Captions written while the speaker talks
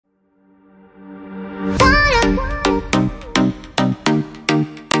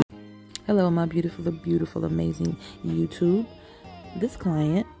Hello, my beautiful, amazing YouTube. This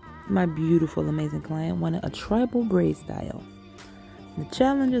client, my beautiful, amazing client, wanted a tribal braid style. The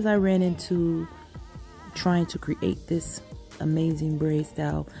challenges I ran into trying to create this amazing braid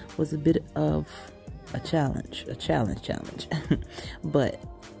style was a bit of a challenge. But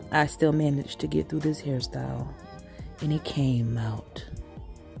I still managed to get through this hairstyle, and it came out.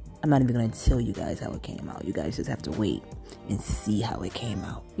 I'm not even going to tell you guys how it came out. You guys just have to wait and see how it came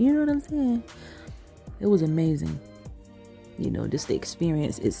out. You know what I'm saying? It was amazing. You know, just the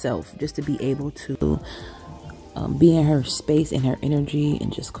experience itself, just to be able to be in her space, in her energy,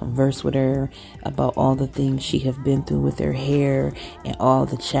 and just converse with her about all the things she have been through with her hair and all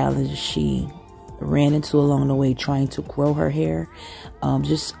the challenges she ran into along the way trying to grow her hair.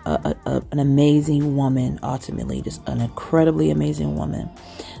 Just an amazing woman, ultimately, just an incredibly amazing woman.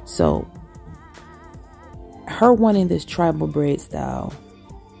 So her wanting this tribal braid style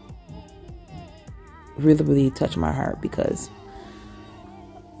really touched my heart, because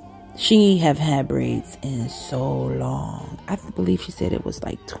she have had braids in so long. I believe she said it was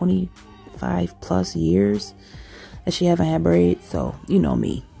like 25 plus years that she haven't had braids. So you know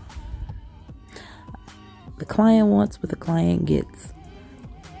me, the client wants what the client gets,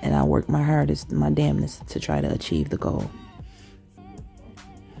 and I work my hardest, my damnedest, to try to achieve the goal.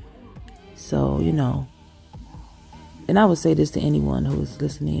 So, you know, and I would say this to anyone who is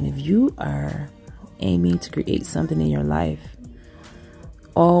listening: if you are aiming to create something in your life,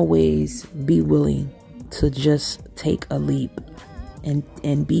 always be willing to just take a leap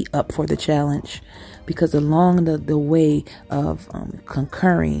and be up for the challenge, because along the way of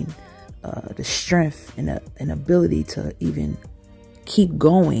conquering the strength and ability to even keep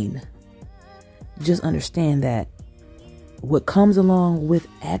going, just understand that what comes along with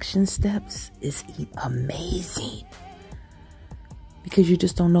action steps is amazing, because you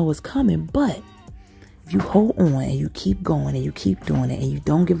just don't know what's coming. But if you hold on and you keep going and you keep doing it and you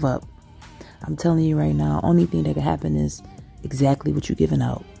don't give up, I'm telling you right now, only thing that can happen is exactly what you're giving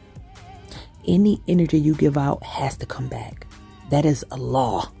out. Any energy you give out has to come back. That is a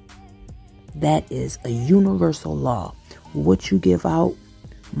law. That is a universal law. What you give out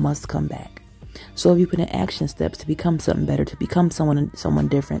must come back. So if you put in action steps to become something better, to become someone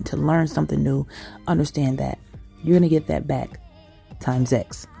different, to learn something new, understand that you're going to get that back times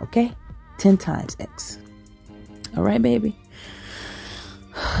X, okay? 10 times X. All right, baby?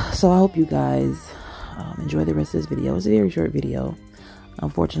 So I hope you guys enjoy the rest of this video. It's a very short video.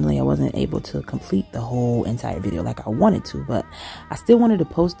 Unfortunately, I wasn't able to complete the whole entire video like I wanted to, but I still wanted to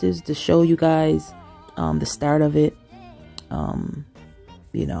post this to show you guys the start of it.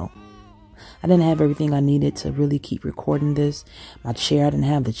 You know, I didn't have everything I needed to really keep recording this. My chair, I didn't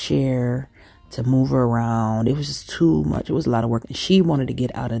have the chair to move her around. It was just too much. It was a lot of work, and she wanted to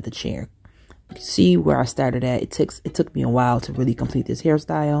get out of the chair. See where I started at. It took me a while to really complete this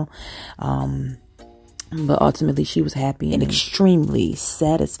hairstyle. But ultimately, she was happy and extremely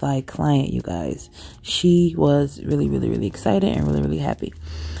satisfied client, you guys. She was really excited and really happy.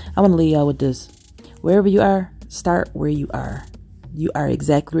 I want to leave y'all with this. Wherever you are, start where you are. You are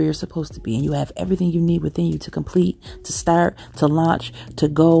exactly where you're supposed to be, and you have everything you need within you to complete, to start, to launch, to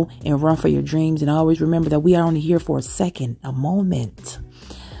go and run for your dreams. And always remember that we are only here for a second, a moment.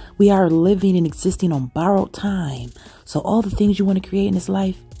 We are living and existing on borrowed time. So all the things you want to create in this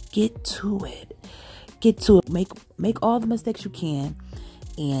life, get to it. Get to it. Make all the mistakes you can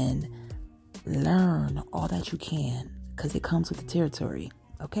and learn all that you can, because it comes with the territory.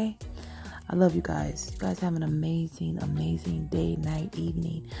 Okay? I love you guys. You guys have an amazing day, night,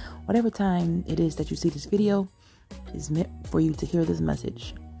 evening. Whatever time it is that you see this video is meant for you to hear this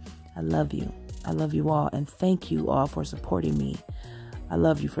message. I love you. I love you all. And thank you all for supporting me. I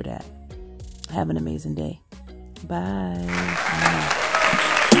love you for that. Have an amazing day. Bye.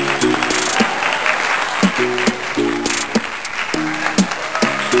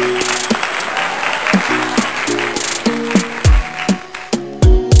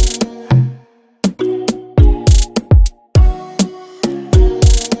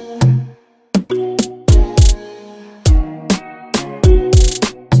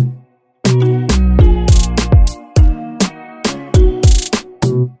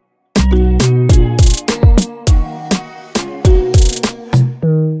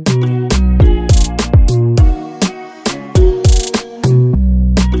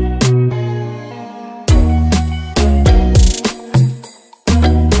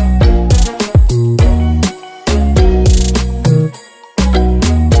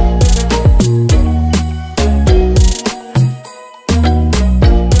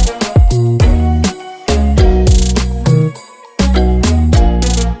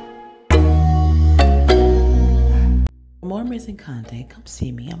 more amazing content, come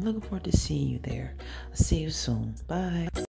see me. I'm looking forward to seeing you there. I'll see you soon. Bye.